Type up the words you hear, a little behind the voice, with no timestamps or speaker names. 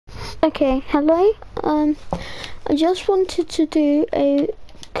Okay, hello. I just wanted to do a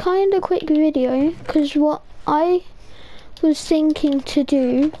kind of quick video because what I was thinking to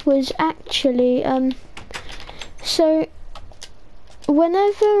do was actually so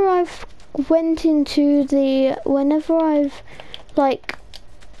whenever I've like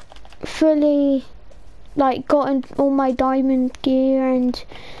fully like gotten all my diamond gear and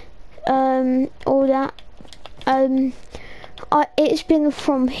all that it's been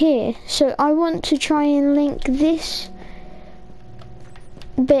from here, so I want to try and link this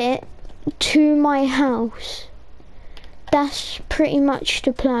bit to my house. That's pretty much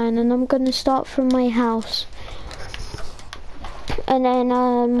the plan, and I'm gonna start from my house and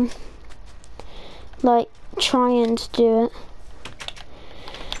then like try and do it.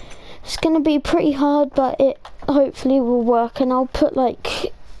 It's gonna be pretty hard, but it hopefully will work, and I'll put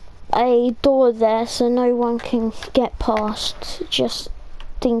like a door there so no one can get past, just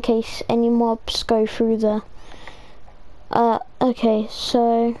in case any mobs go through there. Okay,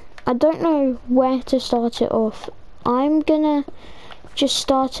 so I don't know where to start it off. I'm gonna just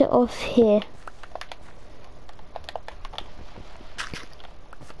start it off here.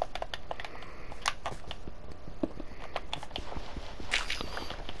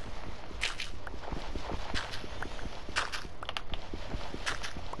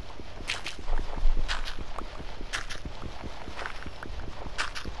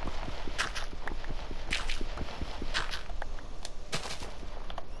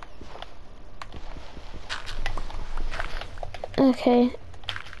 Okay,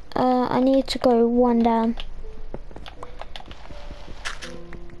 I need to go one down.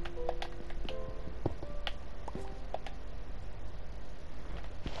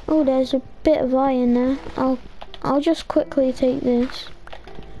 Oh, there's a bit of iron there. I'll just quickly take this.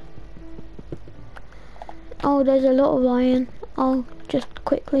 Oh, there's a lot of iron. I'll just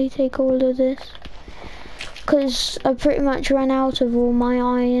quickly take all of this, because I pretty much ran out of all my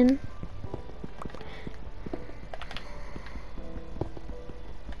iron.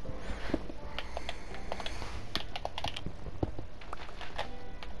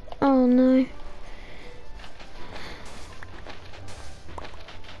 Oh no.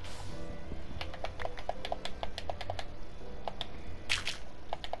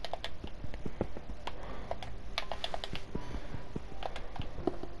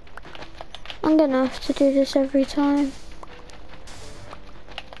 I'm gonna have to do this every time.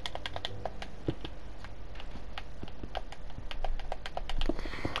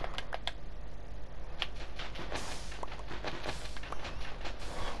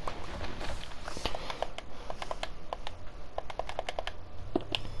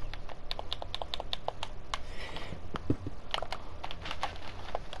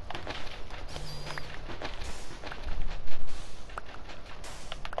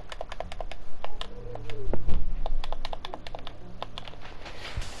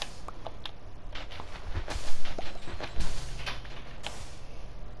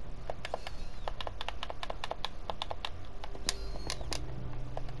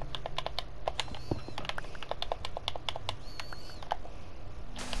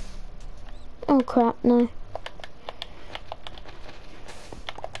 Oh crap, no.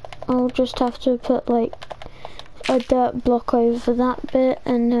 I'll just have to put like a dirt block over that bit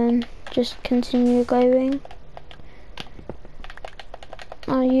and then just continue going.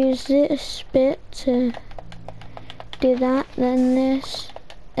 I'll use this bit to do that, then this,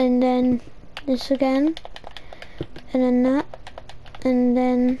 and then this again, and then that, and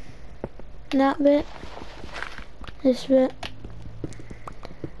then that bit, this bit.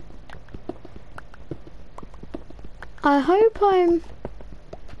 I hope I'm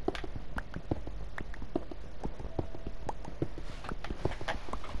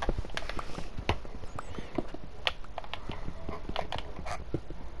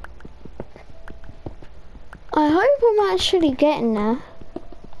actually getting there.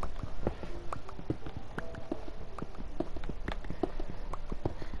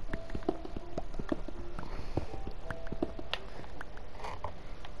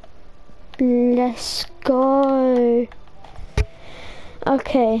 Let's go.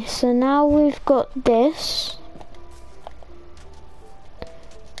 Okay, so now we've got this.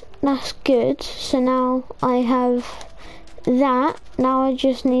 That's good. So now I have that. Now I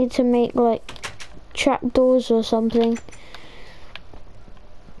just need to make like trapdoors or something.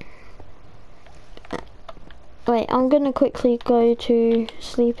 Wait, I'm gonna quickly go to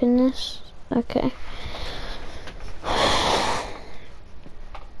sleep in this. Okay.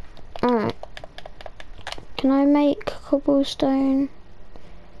 Alright. Can I make cobblestone?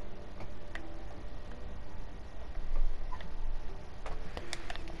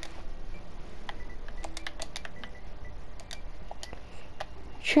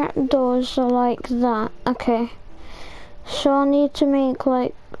 trapdoors are like that. Okay. So I need to make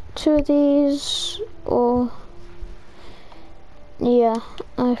like 2 of these, or yeah,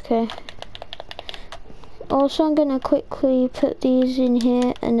 okay. Also I'm gonna quickly put these in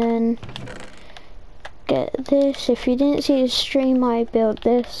here and then get this. If you didn't see the stream, I built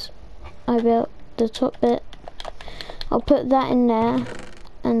this. I built the top bit. I'll put that in there,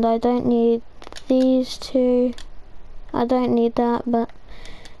 and I don't need these two. I don't need that, but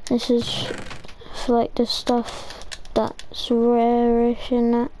this is for like the stuff that's rarish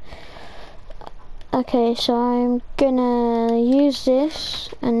and that. Okay, so I'm gonna use this,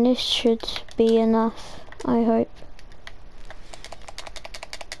 and this should be enough, I hope.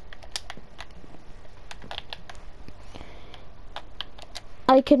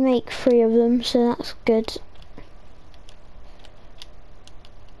 I could make 3 of them, so that's good.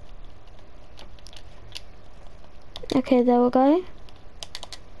 Okay, there we go.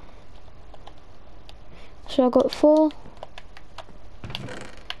 So I got 4.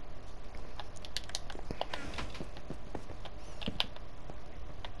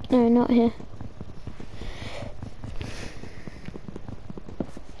 No, not here.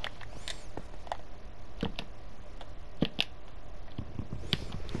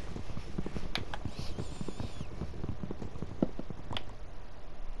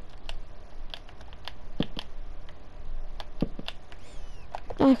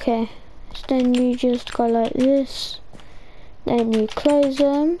 Okay, so then you just go like this, then you close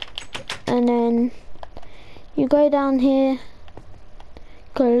them, and then you go down here,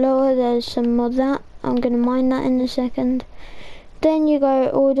 go lower, there's some of that, I'm gonna mine that in a second. Then you go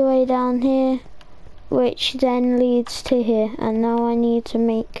all the way down here, which then leads to here, and now I need to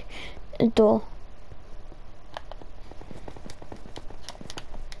make a door.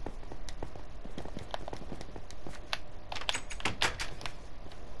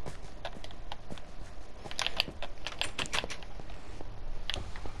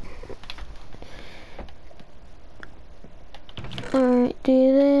 Alright,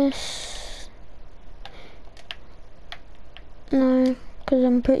 do this. No, because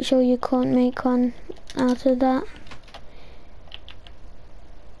I'm pretty sure you can't make one out of that.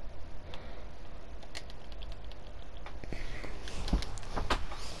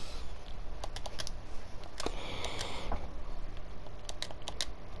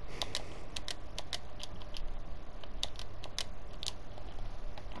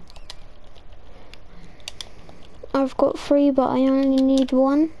 I've got 3, but I only need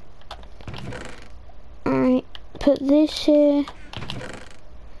 1. Alright, put this here.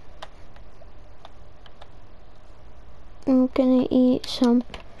 I'm gonna eat some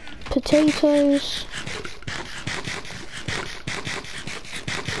potatoes.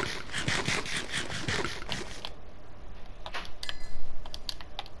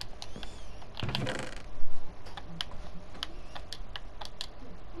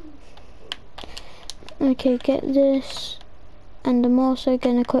 Okay, get this, and I'm also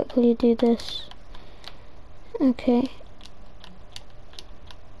gonna quickly do this. Okay.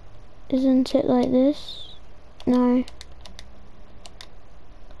 Isn't it like this? No.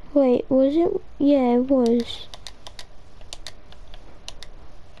 Wait, was it? Yeah, it was.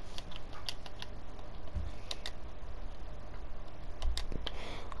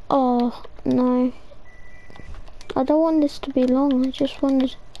 Oh, no. I don't want this to be long, I just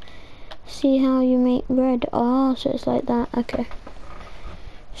wanted to see how you make bread. Oh, so it's like that, okay.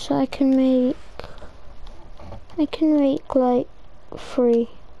 So I can make like 3.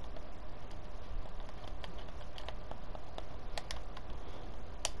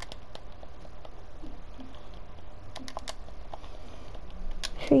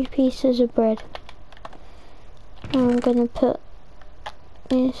 Three pieces of bread. Now I'm gonna put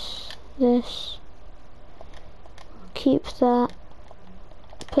this, keep that,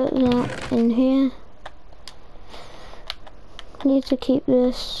 put that in here. Need to keep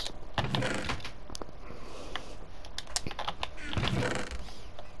this.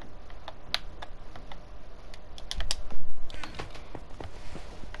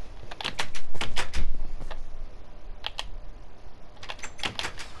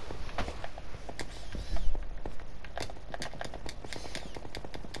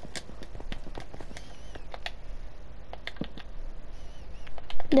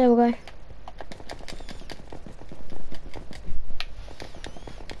 There we go.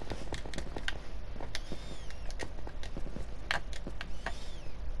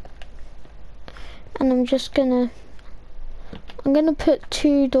 And I'm gonna put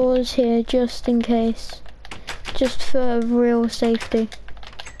 2 doors here just in case, just for real safety.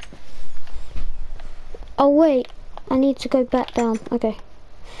 Oh wait, I need to go back down. Okay,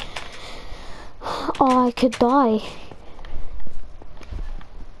 Oh, I could die.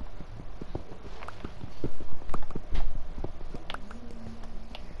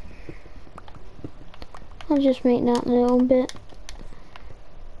 I'll just make that little bit.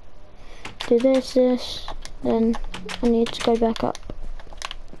 Do this, then I need to go back up.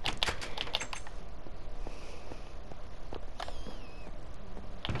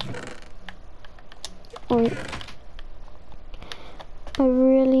 Wait. I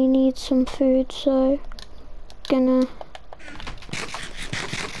really need some food, so gonna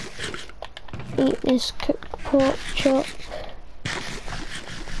eat this cooked pork chop.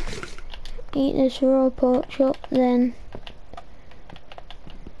 Eat this raw pork chop, then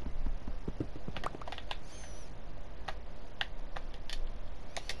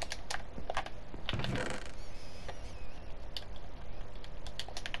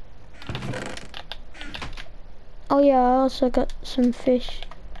oh yeah, I also got some fish.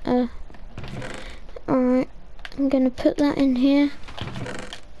 Alright, I'm gonna put that in here.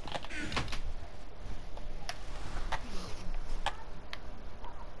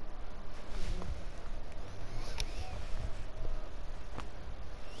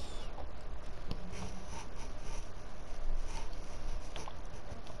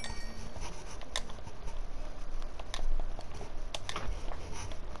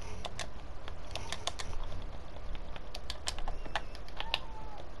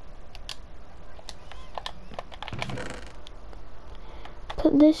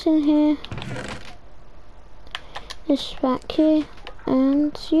 Put this in here, this back here,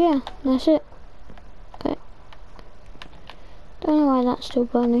 and yeah, that's it. Okay. Don't know why that's still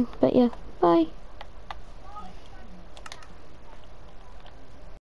burning, but yeah, bye.